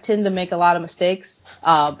because I tend to make a lot of mistakes,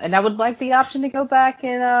 and I would like the option to go back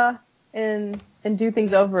and do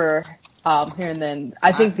things over here and then.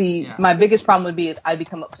 I think my biggest problem would be I'd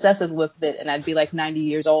become obsessive with it, and I'd be 90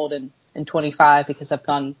 years old and 25 because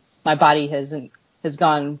my body has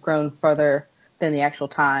grown further than the actual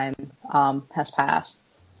time has passed.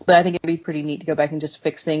 But I think it'd be pretty neat to go back and just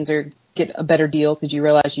fix things or get a better deal because you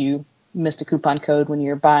realize you missed a coupon code when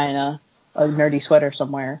you're buying a nerdy sweater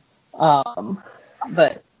somewhere.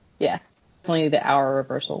 But yeah, definitely the hour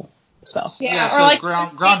reversal spell. Yeah, so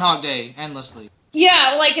Groundhog Day endlessly.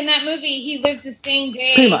 Yeah, in that movie, he lives the same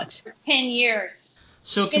day pretty much for 10 years.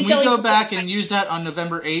 So can we go back and use that on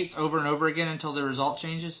November 8th over and over again until the result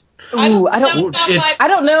changes? Ooh, I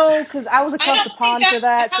don't know, because I was across the pond for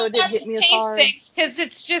that, so it didn't hit me as hard. Because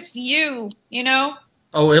it's just you know?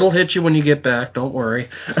 Oh, it'll hit you when you get back. Don't worry.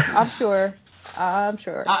 I'm sure. I'm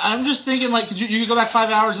just thinking, you could go back 5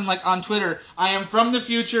 hours and, on Twitter, I am from the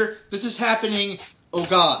future, this is happening, oh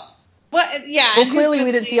God. What? Yeah. Well, clearly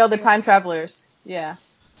we didn't see all the time travelers. Yeah.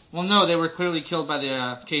 Well, no, they were clearly killed by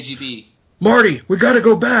the KGB. Marty, we gotta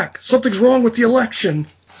go back. Something's wrong with the election.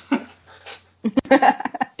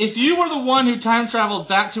 If you were the one who time traveled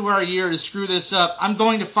back to our year to screw this up, I'm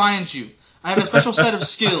going to find you. I have a special set of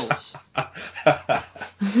skills. Well,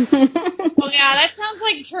 yeah, that sounds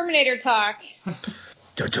like Terminator talk.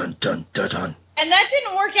 Dun dun dun dun. And that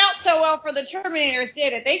didn't work out so well for the Terminators,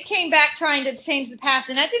 did it? They came back trying to change the past,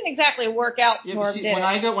 and that didn't exactly work out. Yeah, when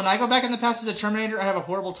I go back in the past as a Terminator, I have a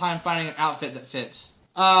horrible time finding an outfit that fits.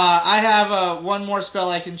 I have one more spell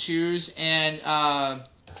I can choose, and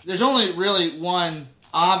there's only really one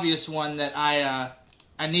obvious one that I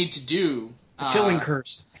need to do. The Killing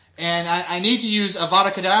Curse. And I need to use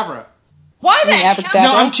Avada Kedavra. Why the hell?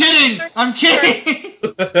 No, I'm kidding. I'm kidding.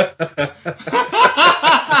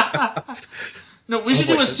 No, we should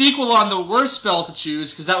do a sequel on the worst spell to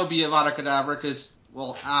choose, because that would be Avada Kedavra, because,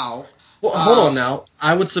 well, ow. Well, hold on now.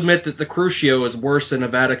 I would submit that the Crucio is worse than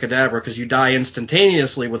Avada Kedavra, because you die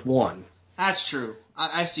instantaneously with one. That's true.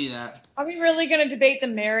 I see that. Are we really going to debate the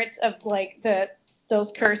merits of, like,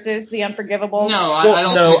 those curses, the unforgivables? No, I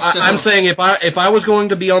don't think so. I'm saying if I was going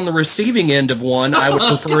to be on the receiving end of one, I would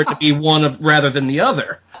prefer it to be one of rather than the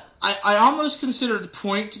other. I almost considered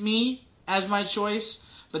Point Me as my choice,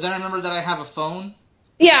 but then I remembered that I have a phone.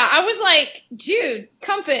 Yeah, I was like, dude,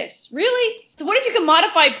 compass, really? So what if you could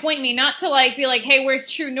modify Point Me, not to like be like, hey, where's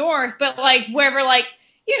True North, but like wherever, like,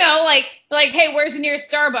 you know, like, hey, where's the nearest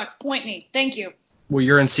Starbucks? Point me, thank you. Well,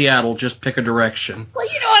 you're in Seattle, just pick a direction. Well,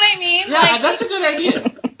 you know what I mean. Yeah, like, that's a good idea.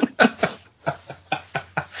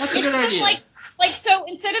 That's a good idea. Like, so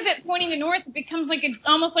instead of it pointing to north, it becomes like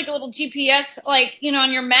almost like a little GPS, like, you know,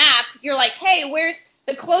 on your map. You're like, hey, where's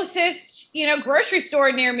the closest, you know, grocery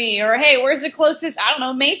store near me? Or, hey, where's the closest, I don't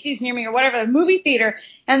know, Macy's near me or whatever, movie theater.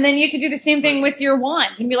 And then you could do the same thing with your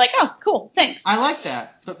wand and be like, oh, cool, thanks. I like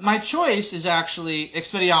that. But my choice is actually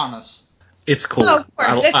Expelliarmus. It's cool. Oh, of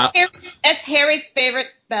course. That's Harry's favorite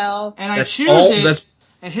spell. And I choose it,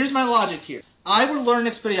 and here's my logic here. I would learn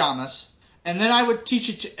Expelliarmus, and then I would teach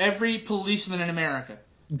it to every policeman in America.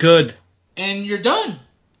 Good. And you're done.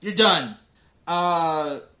 You're done.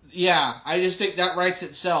 Yeah, I just think that writes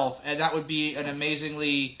itself, and that would be an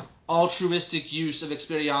amazingly altruistic use of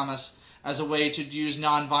Expelliarmus as a way to use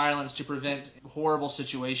nonviolence to prevent horrible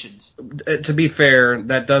situations. To be fair,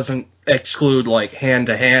 that doesn't exclude, like,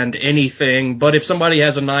 hand-to-hand anything, but if somebody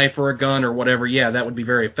has a knife or a gun or whatever, yeah, that would be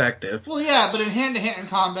very effective. Well, yeah, but in hand-to-hand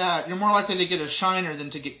combat, you're more likely to get a shiner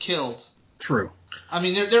than to get killed. True. I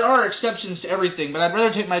mean, there are exceptions to everything, but I'd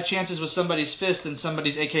rather take my chances with somebody's fist than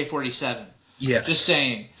somebody's AK-47. Yes. Just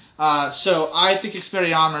saying. So I think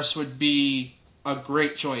Expelliarmus would be a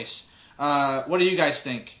great choice. What do you guys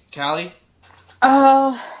think? Callie?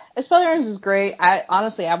 Expelliarmus is great.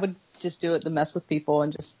 I would just do it to mess with people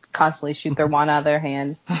and just constantly shoot their wand out of their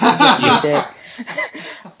hand.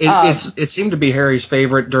 It seemed to be Harry's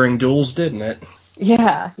favorite during duels, didn't it?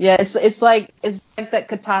 Yeah. It's like that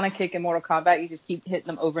katana kick in Mortal Kombat. You just keep hitting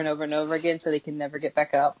them over and over and over again so they can never get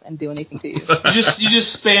back up and do anything to you. You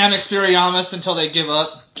just spam Expelliarmus until they give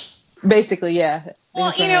up. Basically, yeah.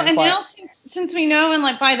 Well, you know, and now since we know, and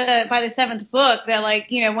like by the seventh book, that like,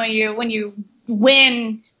 you know, when you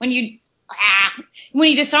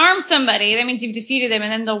disarm somebody, that means you've defeated them,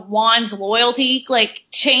 and then the wand's loyalty like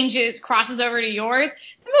crosses over to yours. It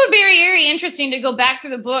would be very, very interesting to go back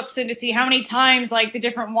through the books and to see how many times like the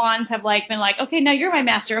different wands have like been like, okay, now you're my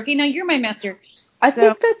master. Okay, now you're my master. I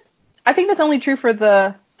think that's only true for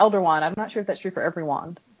the Elder Wand. I'm not sure if that's true for every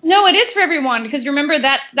wand. No, it is for everyone, because remember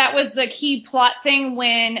that was the key plot thing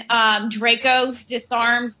when Draco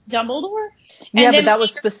disarmed Dumbledore. Yeah, but that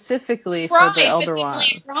was specifically for the Elder Wand.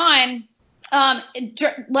 Later on,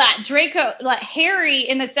 Harry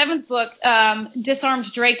in the seventh book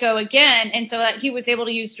disarmed Draco again, and so that he was able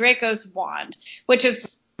to use Draco's wand, which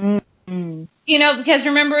is, you know, because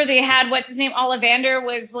remember they had what's his name, Ollivander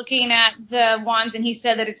was looking at the wands, and he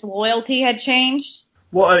said that its loyalty had changed.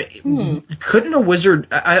 Well, couldn't a wizard...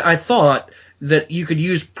 I thought that you could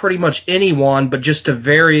use pretty much any wand, but just to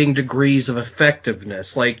varying degrees of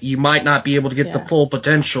effectiveness. Like, you might not be able to get the full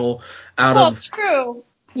potential out of... Well, true.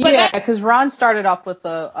 Yeah, because Ron started off with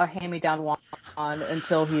a hand-me-down wand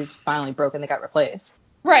until he's finally broken. They got replaced.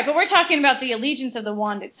 Right, but we're talking about the allegiance of the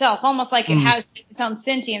wand itself, almost like it has its own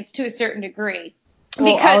sentience to a certain degree.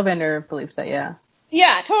 Well, Ollivander believes that, yeah.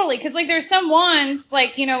 Yeah, totally. Because like there's some wands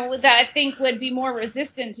like, you know, that I think would be more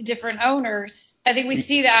resistant to different owners. I think we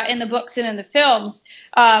see that in the books and in the films.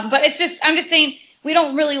 But I'm just saying we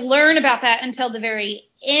don't really learn about that until the very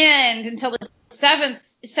end, until the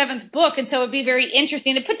seventh book. And so it'd be very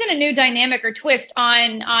interesting. It puts in a new dynamic or twist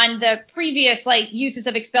on the previous like uses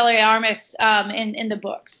of Expelliarmus in the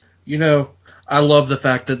books. You know, I love the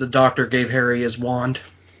fact that the Doctor gave Harry his wand.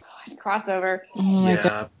 God, crossover. Oh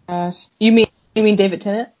my gosh. You mean David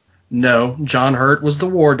Tennant? No, John Hurt was the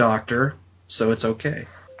War Doctor, so it's okay.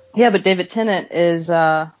 Yeah, but David Tennant is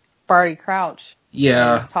Barty Crouch.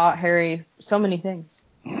 Yeah. Taught Harry so many things.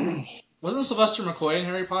 Wasn't Sylvester McCoy in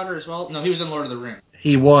Harry Potter as well? No, he was in Lord of the Rings.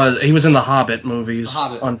 He was in the Hobbit movies, The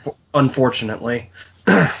Hobbit. Unfortunately.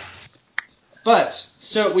 But,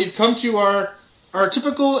 so we've come to our our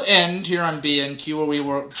typical end here on BNQ, where we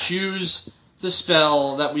will choose the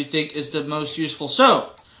spell that we think is the most useful.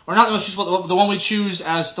 Or not the most useful, the one we choose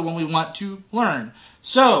as the one we want to learn.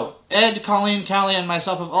 So, Ed, Colleen, Callie, and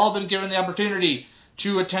myself have all been given the opportunity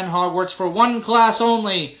to attend Hogwarts for one class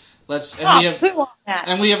only.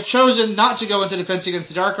 And we have chosen not to go into Defense Against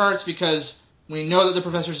the Dark Arts because we know that the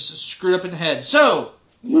professor's screwed up in the head. So,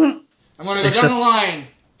 I'm going to go down the line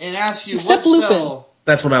and ask you what spell...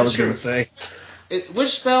 That's what I was going to say. Which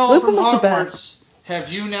spell from Hogwarts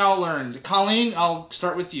have you now learned? Colleen, I'll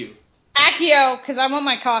start with you. Accio, because I want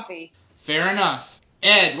my coffee. Fair enough.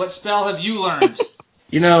 Ed, what spell have you learned?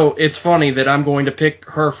 You know, it's funny that I'm going to pick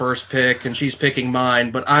her first pick and she's picking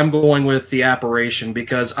mine, but I'm going with the Apparition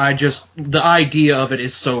because the idea of it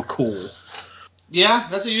is so cool. Yeah,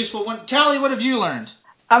 that's a useful one. Callie, what have you learned?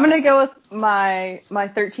 I'm going to go with my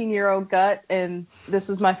 13-year-old gut, and this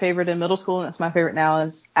is my favorite in middle school, and it's my favorite now,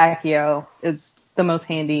 is Accio. It's the most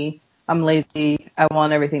handy. I'm lazy. I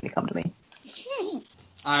want everything to come to me.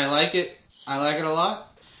 I like it. I like it a lot.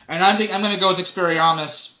 And I think I'm going to go with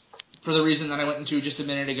Expelliarmus for the reason that I went into just a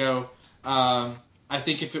minute ago. I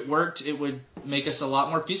think if it worked, it would make us a lot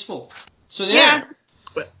more peaceful. So there. Yeah.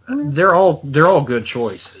 They're all good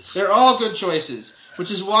choices. They're all good choices,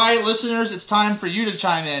 which is why, listeners, it's time for you to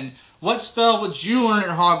chime in. What spell would you learn at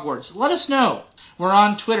Hogwarts? Let us know. We're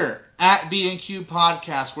on Twitter, at B&Q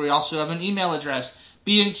Podcast, where we also have an email address,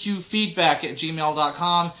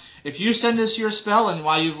 bnqfeedback@gmail.com. If you send us your spell and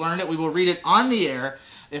why you've learned it, we will read it on the air.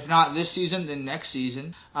 If not this season, then next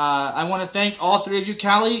season. I want to thank all three of you.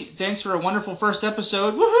 Callie, thanks for a wonderful first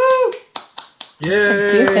episode. Woohoo!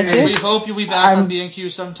 Yay! Thank you. And we hope you'll be back on B&Q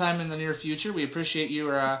sometime in the near future. We appreciate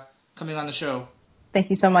you coming on the show. Thank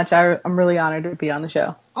you so much. I'm really honored to be on the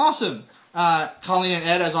show. Awesome. Colleen and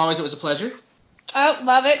Ed, as always, it was a pleasure. Oh,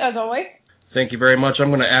 love it, as always. Thank you very much. I'm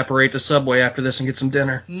going to apparate the Subway after this and get some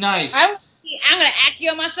dinner. Nice. I'm going to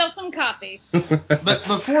Accio myself some coffee. But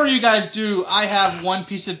before you guys do, I have one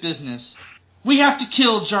piece of business. We have to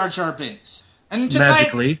kill Jar Jar Binks. And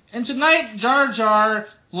tonight, Jar Jar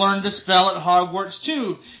learned a spell at Hogwarts,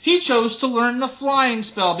 too. He chose to learn the flying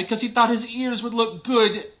spell because he thought his ears would look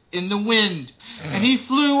good in the wind. And he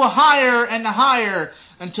flew higher and higher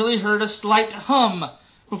until he heard a slight hum.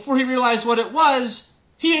 Before he realized what it was,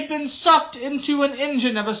 he had been sucked into an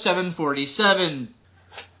engine of a 747.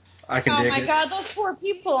 I can dig it. Oh my God, those poor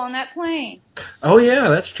people on that plane. Oh yeah,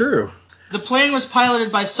 that's true. The plane was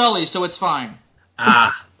piloted by Sully, so it's fine.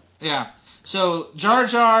 Ah. Yeah. So Jar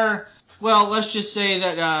Jar, well, let's just say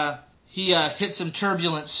that he hit some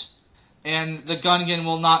turbulence, and the Gungan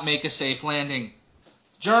will not make a safe landing.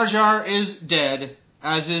 Jar Jar is dead,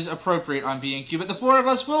 as is appropriate on B&Q, but the four of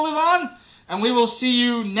us will live on, and we will see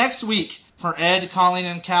you next week. For Ed, Colleen,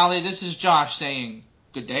 and Callie, this is Josh saying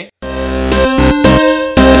good day.